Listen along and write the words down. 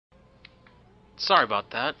Sorry about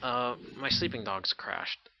that. My sleeping dogs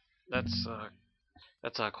crashed. That's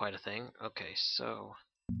quite a thing. Okay, so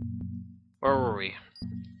where were we?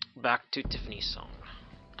 Back to Tiffany's song,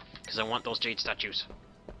 because I want those jade statues.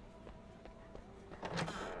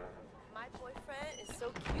 My boyfriend is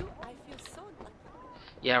so cute. I feel so lucky.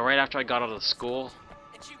 Yeah, right after I got out of the school,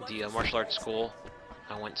 the martial arts school,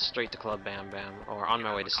 I went straight to Club Bam Bam, or on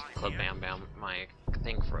my way to Club Bam Bam, my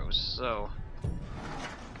thing froze. So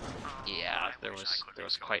yeah, there was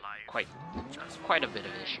quite a bit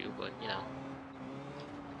of issue, but you know,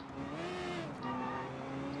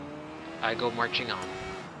 I go marching on.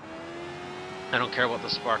 I don't care about the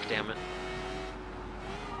spark, damn it.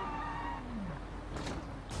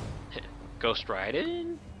 Ghost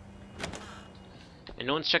Riding. And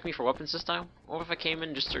no one's checked me for weapons this time? What if I came in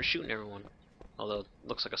and just started shooting everyone? Although, it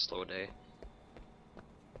looks like a slow day.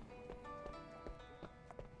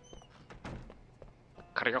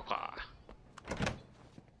 Karyoka.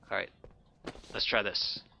 Alright. Let's try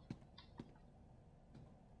this.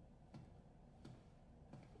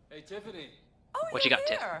 Hey, Tiffany. Oh, What you got,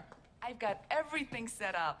 Tiff? here. I've got everything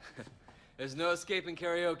set up. There's no escaping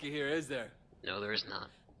karaoke here, is there? No, there is not.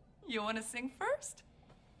 You want to sing first?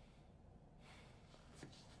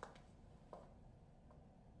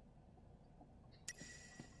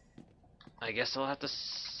 I guess I'll have to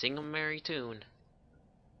sing a merry tune.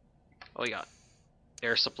 Oh, you got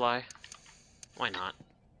air supply? Why not?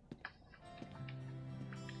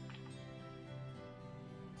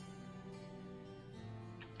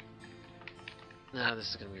 Nah, this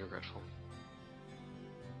is gonna be regretful.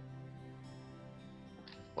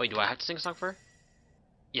 Wait, do I have to sing a song for her?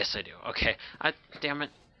 Yes, I do. Okay. Damn it.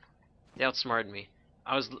 They outsmarted me.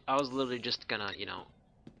 I was literally just gonna, you know,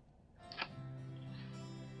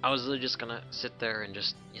 I was literally just gonna sit there and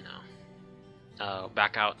just, you know,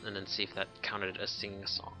 back out and then see if that counted as singing a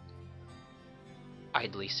song.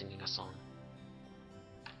 Idly singing a song.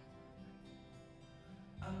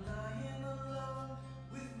 I'm lying alone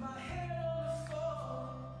with my head on the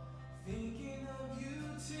floor, thinking of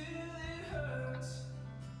you till it hurts.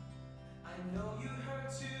 I know you hurt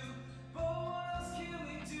too, but what else can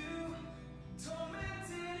we do?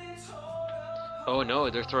 Tormented and torn up. Oh no,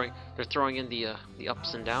 they're throwing in the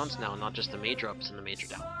ups and downs now, not just the major ups and the major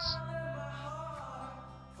downs.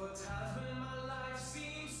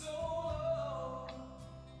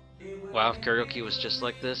 Wow, if karaoke was just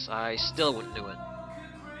like this, I still wouldn't do it.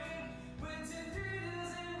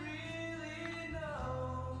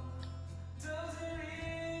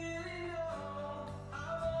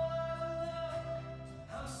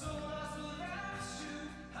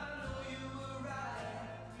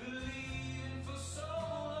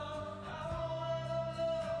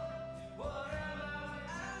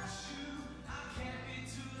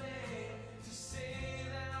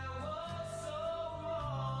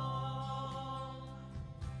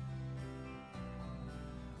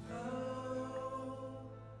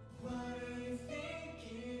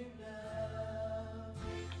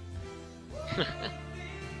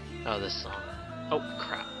 Oh, this song. Oh,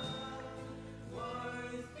 crap.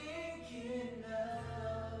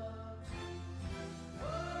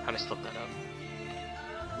 How'd I slip that up?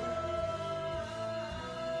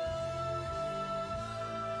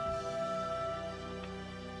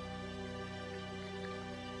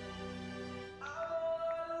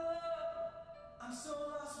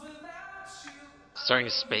 Starting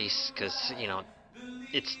to space, because, you know,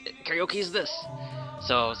 karaoke is this.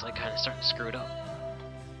 So I was like kind of starting to screw it up.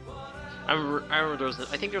 I remember there was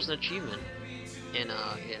I think there was an achievement in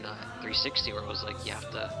 360 where it was like you have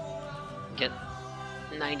to get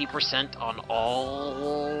 90% on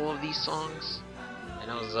all of these songs, and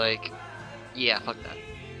I was like, yeah, fuck that.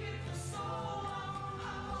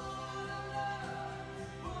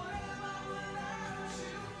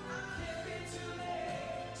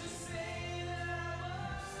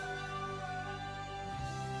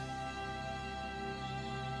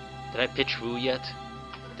 Did I pitch Wu yet?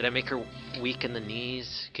 Did I make her weak in the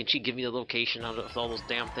knees? Can she give me the location out of all those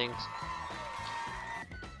damn things?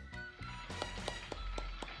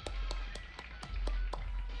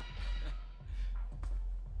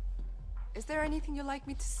 Is there anything you'd like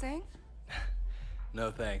me to sing? No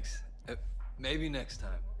thanks. Maybe next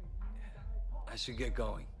time. I should get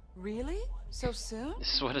going. Really? So soon?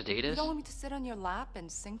 This is what a date You is? don't want me to sit on your lap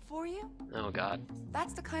and sing for you? Oh god.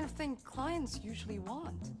 That's the kind of thing clients usually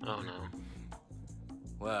want. Oh no.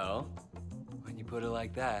 Well, when you put it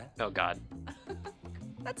like that. Oh god.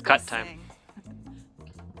 Let's Cut go time. sing.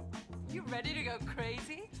 You ready to go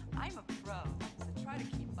crazy? I'm a pro, so try to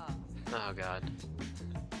keep up. Oh god.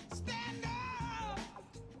 Stand up!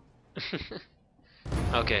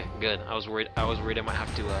 Okay, good. I was worried I might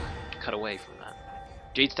have to cut away from that.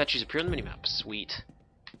 Jade statues appear on the minimap. Sweet.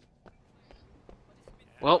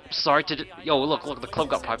 Well, sorry to yo, look, the club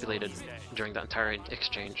got populated during that entire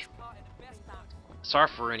exchange. Sorry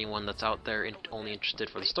for anyone that's out there only interested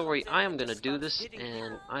for the story. I am gonna do this,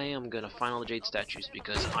 and I am gonna find all the Jade statues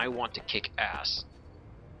because I want to kick ass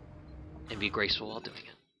and be graceful while doing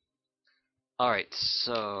it. Alright,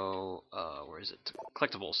 so where is it?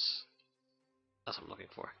 Collectibles. That's what I'm looking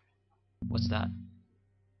for. What's that?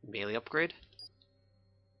 Melee upgrade?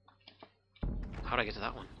 How'd I get to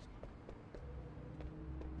that one?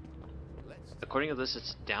 According to this,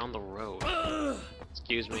 it's down the road.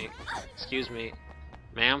 Excuse me. Excuse me.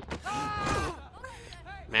 Ma'am?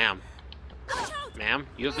 Ma'am? Ma'am,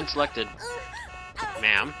 you have been selected.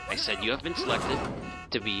 Ma'am, I said you have been selected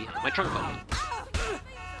to be my trunk buddy.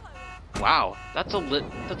 Wow, that's a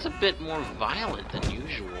bit more violent than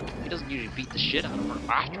usual. He doesn't usually beat the shit out of her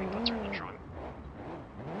after he puts her in the trunk.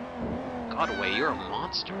 God away, you're a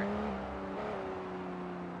monster.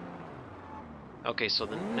 Okay, so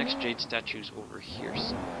the next Jade statue's over here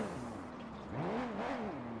somewhere.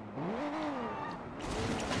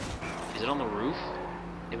 Is it on the roof?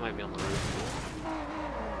 It might be on the roof.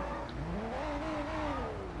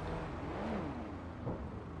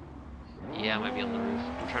 Yeah, it might be on the roof.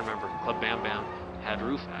 I'm trying to remember. Club Bam Bam had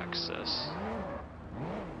roof access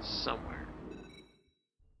somewhere.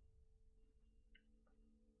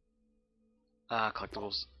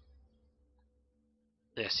 Collectibles.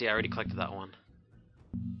 Yeah, see, I already collected that one.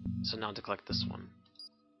 So now to collect this one.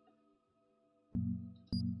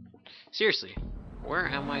 Seriously, where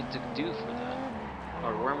am I to do for that?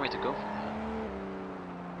 Or where am I to go for that?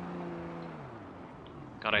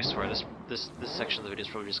 God, I swear, this section of the video is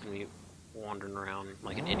probably just gonna be wandering around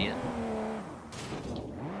like an idiot.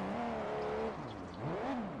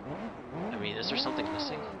 I mean, is there something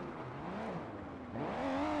missing?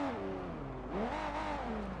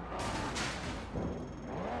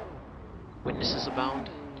 Witnesses abound?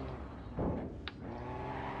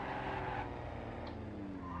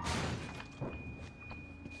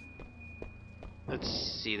 Let's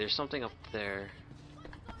see, there's something up there.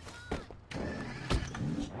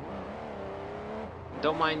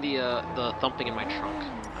 Don't mind the thumping in my trunk.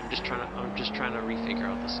 I'm just trying to refigure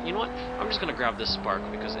out this. You know what? I'm just gonna grab this spark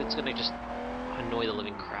because it's gonna just annoy the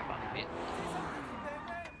living crap out of me.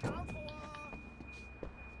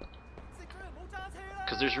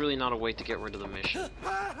 Because there's really not a way to get rid of the mission.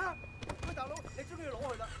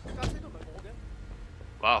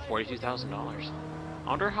 Wow, $42,000. I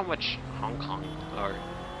wonder how much Hong Kong or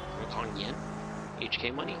Hong Kong yen,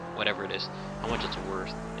 HK money, whatever it is, how much it's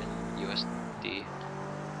worth in USD.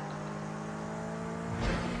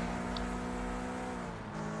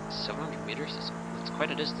 700 meters? That's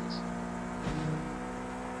quite a distance.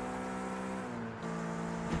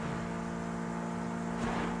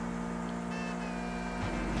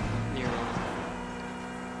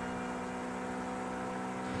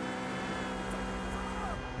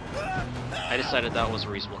 I decided that was a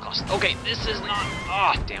reasonable cost. Okay, this is not.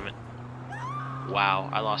 Ah, oh, damn it! Wow,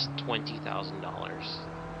 I lost $20,000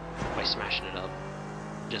 by smashing it up,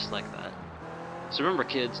 just like that. So remember,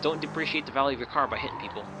 kids, don't depreciate the value of your car by hitting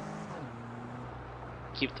people.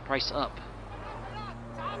 Keep the price up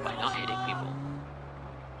by not hitting people.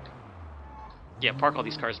 Yeah, park all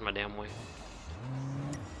these cars in my damn way.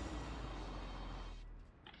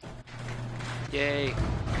 Yay!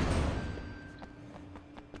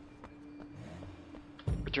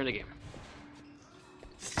 Return the game.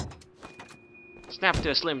 Snap to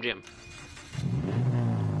a Slim Jim.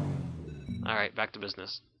 Alright, back to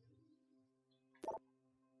business.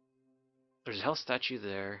 There's a health statue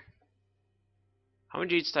there. How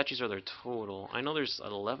many Jade statues are there total? I know there's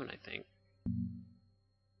 11, I think.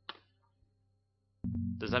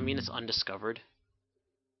 Does that mean it's undiscovered?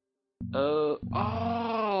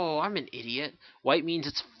 Oh, I'm an idiot. White means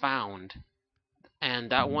it's found.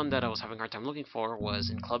 And that one that I was having a hard time looking for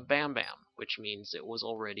was in Club Bam Bam, which means it was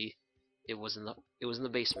in the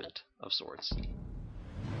basement of sorts.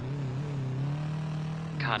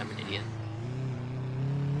 God, I'm an idiot.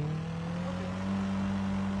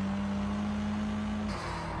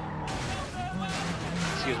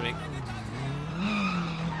 Excuse me.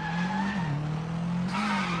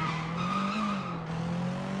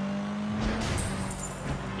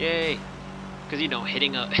 Yay! Because you know,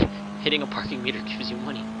 hitting a parking meter gives you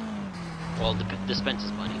money. Well,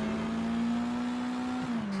 dispenses money.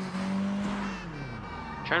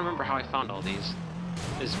 I'm trying to remember how I found all these.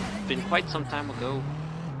 It's been quite some time ago.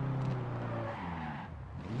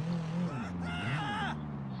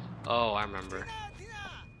 Oh, I remember.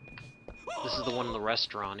 This is the one in the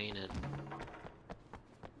restaurant, ain't it?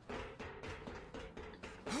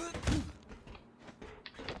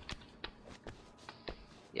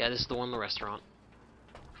 Yeah, this is the one in the restaurant.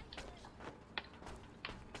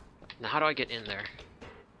 Now how do I get in there?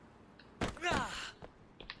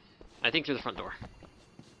 I think through the front door.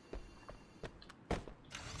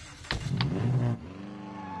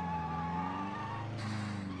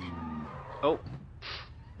 Oh.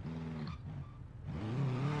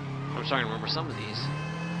 I'm starting to remember some of these.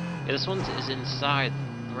 Yeah, this one is inside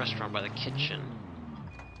the restaurant by the kitchen.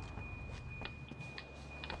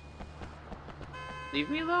 Leave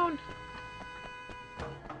me alone.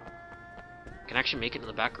 Can I actually make it in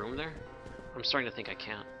the back room there? I'm starting to think I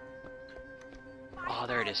can't. Oh,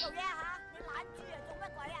 there it is.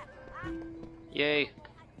 Yay.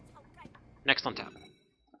 Next on tap.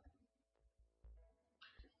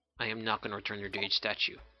 I am not going to return your jade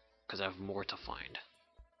statue, because I have more to find.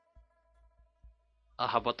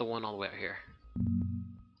 How about the one all the way out here?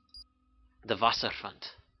 The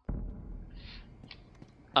Wasserfront.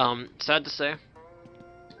 Sad to say,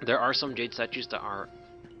 there are some jade statues that are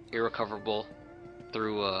irrecoverable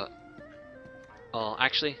through,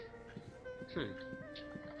 actually,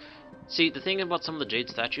 See, the thing about some of the jade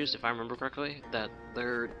statues, if I remember correctly, that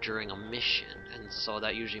they're during a mission, and so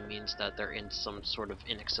that usually means that they're in some sort of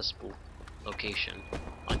inaccessible location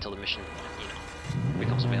until the mission, you know,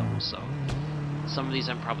 becomes available. So, some of these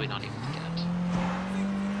I'm probably not able to get.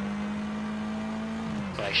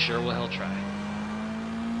 But I sure will try.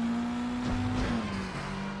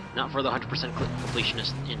 Not for the 100%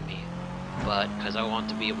 completionist in me, but because I want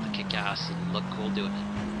to be able to kick ass and look cool doing it.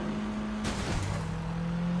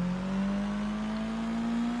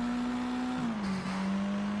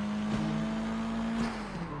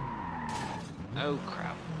 Oh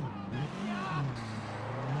crap.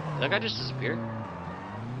 Did that guy just disappear?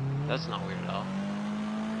 That's not weird at all.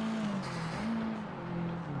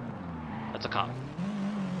 That's a cop.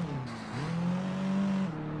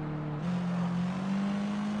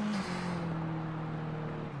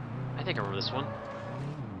 I think I remember this one.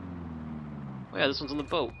 Oh yeah, this one's on the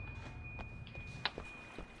boat.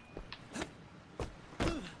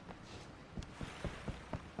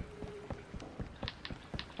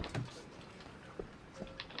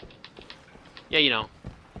 Yeah, you know,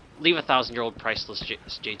 leave a 1,000-year-old priceless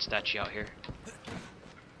jade statue out here.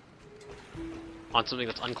 On something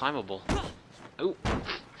that's unclimbable. Oh,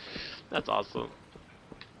 that's awesome.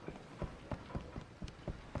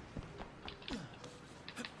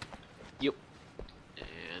 Yep.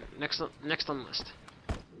 And next on the list.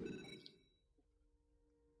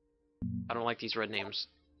 I don't like these red names.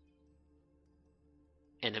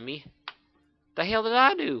 Enemy? The hell did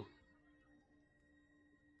I do?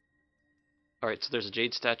 Alright, so there's a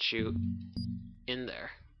jade statue in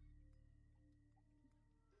there.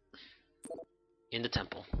 In the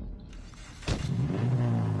temple.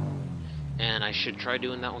 And I should try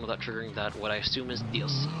doing that one without triggering that, what I assume is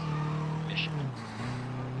DLC mission.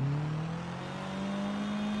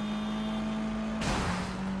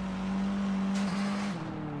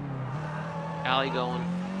 Alley going.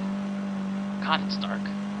 God, it's dark.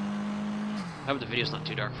 I hope the video's not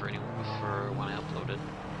too dark for when I upload it.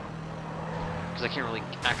 Because I can't really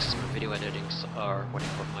access my video editing, or what do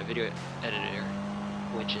you call it, my video editor,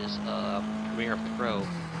 which is Premiere Pro.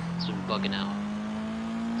 It's been bugging out,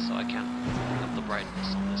 so I can't bring up the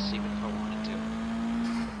brightness on this even if I wanted to.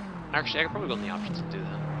 Actually, I could probably go in the options and do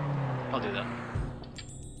that. I'll do that.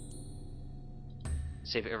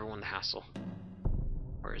 Save everyone the hassle.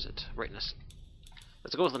 Where is it? Brightness.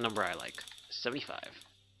 Let's go with the number I like. 75.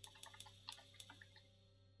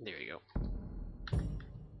 There you go.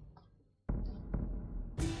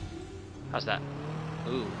 How's that?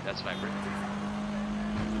 Ooh, that's vibrant.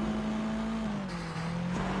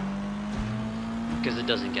 Because it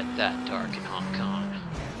doesn't get that dark in Hong Kong.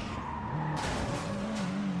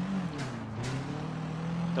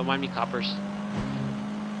 Don't mind me, coppers.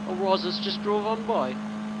 Oh, Rosas just drove on by.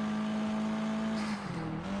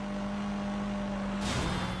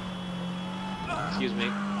 Excuse me.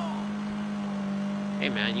 Hey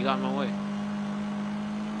man, you got in my way.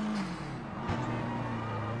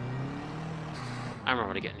 I remember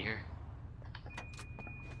how to get in here.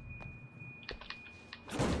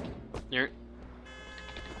 There.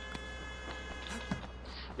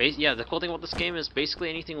 Yeah, the cool thing about this game is basically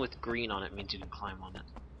anything with green on it means you can climb on it.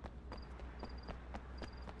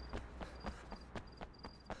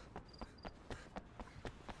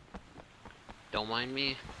 Don't mind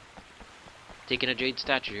me. Taking a jade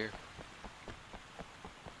statue here.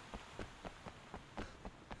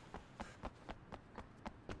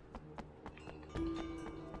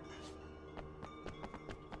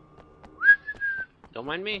 Don't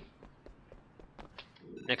mind me.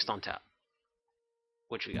 Next on tap.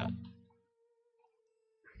 Which we got?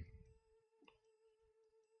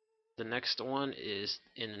 The next one is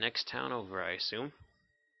in the next town over, I assume.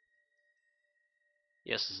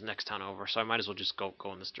 Yes, this is the next town over, so I might as well just go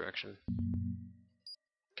in this direction.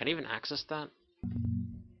 Can I even access that?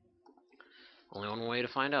 Only one way to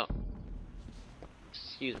find out.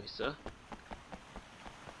 Excuse me, sir.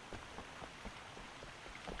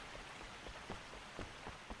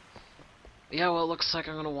 Yeah, well, it looks like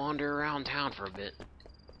I'm gonna wander around town for a bit.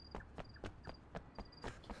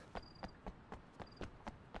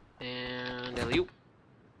 And alley-oop.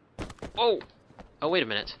 Oh! Oh, wait a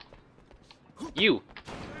minute. You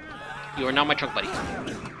are now my trunk buddy.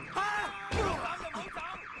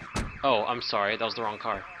 Oh, I'm sorry. That was the wrong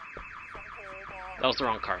car. That was the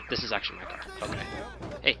wrong car. This is actually my car.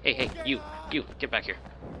 Okay. Hey, you, get back here.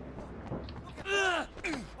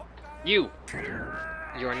 You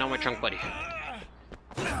are now my trunk buddy.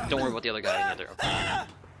 Don't worry about the other guy either. Okay.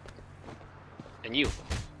 And you,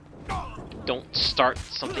 don't start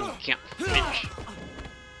something you can't finish.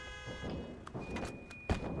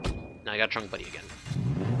 Now I got a trunk buddy again.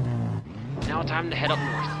 Now time to head up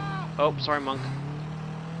north. Oh, sorry, monk.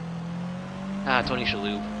 Ah, Tony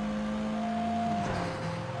Shalhoub.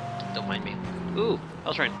 Don't mind me. Ooh, I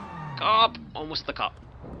was trying. Cop! Almost the cop.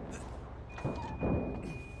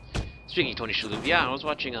 Speaking of Tony Shalhoub, yeah, I was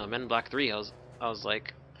watching Men in Black 3. I was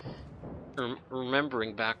like,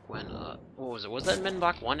 remembering back when, what was it? Was that Men in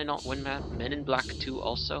Black 1 and Men in Black 2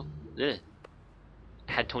 also? Ugh.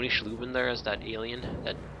 Had Tony Shalhoub in there as that alien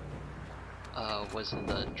that was in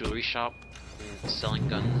the jewelry shop and selling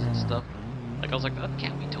guns and stuff. Like, I was like, that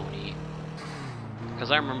can't be Tony.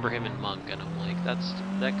 Because I remember him in Monk, and I'm like,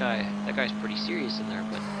 that guy's pretty serious in there,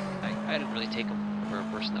 but I didn't really take him for a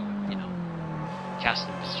person that would, you know, cast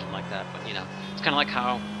in a position like that. But, you know, it's kind of like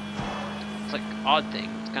how, it's like an odd thing.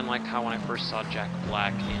 It's kind of like how when I first saw Jack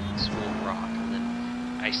Black in School of Rock, and then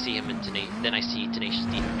I see him in then I see Tenacious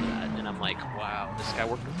D after that, and I'm like, wow, this guy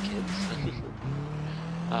worked with kids.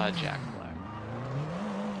 Jack Black.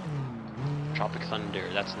 Tropic Thunder,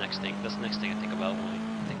 that's the next thing. That's the next thing I think about when I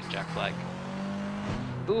think of Jack Black.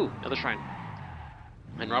 Ooh, another shrine.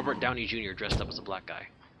 And Robert Downey Jr. dressed up as a black guy.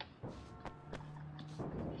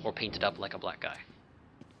 Or painted up like a black guy.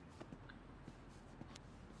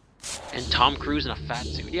 And Tom Cruise in a fat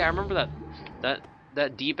suit. Yeah, I remember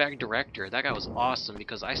that D-bag director. That guy was awesome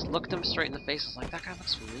because I looked him straight in the face. I was like, that guy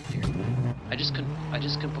looks familiar. I just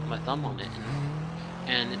couldn't put my thumb on it.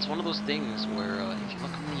 And it's one of those things where if you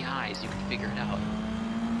look him in the eyes, you can figure it out.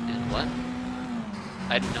 And what?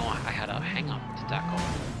 I didn't know I had a hang-up to tackle.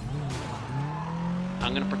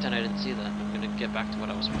 I'm gonna pretend I didn't see that. I'm gonna get back to what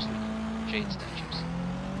I was supposed to do. Jade statues.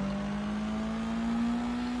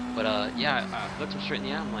 But yeah, I looked him straight in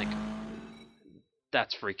the eye. I'm like,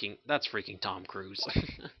 that's freaking Tom Cruise.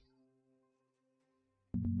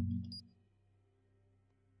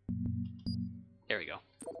 There we go.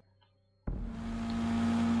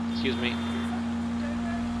 Excuse me.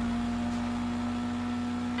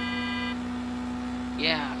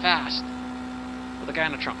 Yeah, fast. With a guy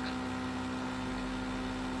in a trunk.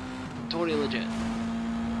 Totally legit.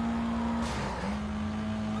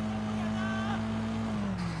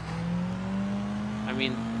 I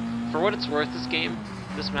mean, for what it's worth,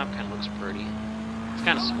 this map kind of looks pretty. It's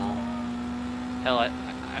kind of small. Hell,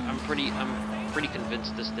 I'm pretty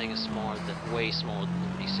convinced this thing is way smaller than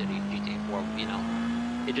Liberty City in GTA 4. You know,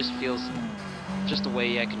 it just feels just a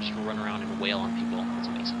way I can just run around and wail on people. It's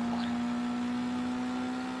amazing.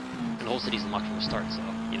 And the whole city's unlocked from the start, so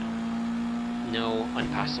you know, no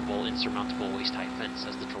unpassable, insurmountable waist-high fence,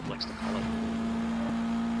 as the trope likes to call it.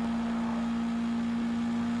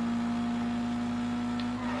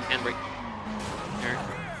 Handbrake. There.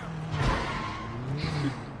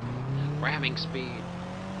 Ramming speed.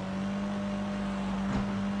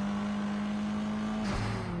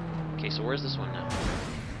 Okay, so where's this one now?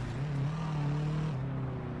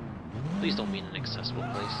 Please don't mean an accessible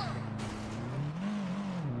place.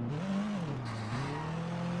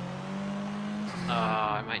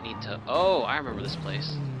 I might need to... Oh, I remember this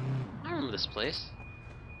place. I remember this place.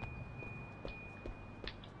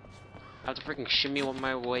 I have to freaking shimmy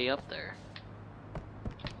my way up there.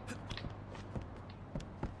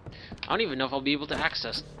 I don't even know if I'll be able to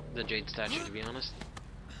access the Jade statue, to be honest.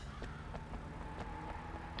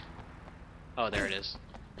 Oh, there it is.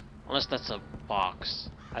 Unless that's a box.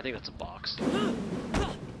 I think that's a box.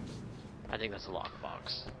 I think that's a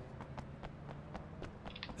lockbox.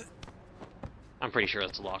 I'm pretty sure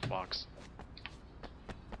that's a lockbox.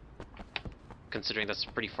 Considering that's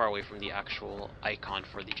pretty far away from the actual icon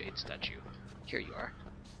for the Jade statue. Here you are.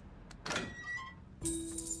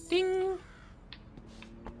 Ding!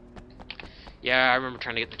 Yeah, I remember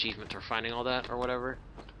trying to get the achievement for finding all that, or whatever.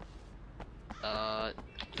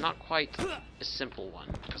 Not quite a simple one,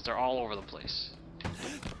 because they're all over the place.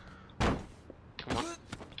 Come on.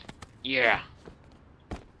 Yeah!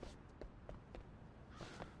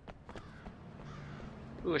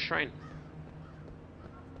 Ooh, a shrine.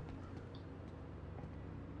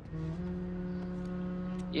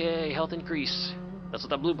 Yay, health increase. That's what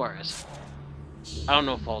that blue bar is. I don't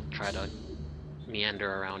know if I'll try to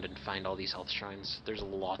meander around and find all these health shrines. There's a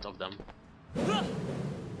lot of them.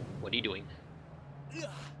 What are you doing?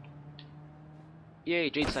 Yay,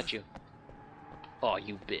 Jade statue. Oh,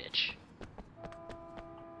 you bitch.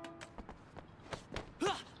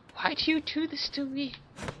 Why do you do this to me?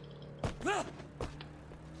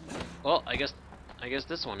 Well, I guess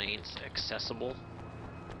this one ain't accessible.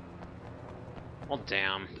 Well,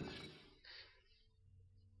 damn.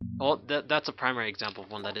 Well, that's a primary example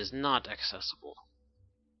of one that is not accessible.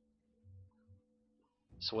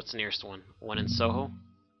 So what's the nearest one? One in Soho?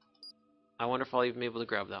 I wonder if I'll even be able to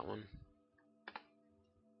grab that one.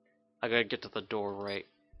 I gotta get to the door right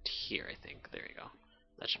here, I think. There you go.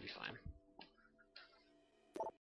 That should be fine.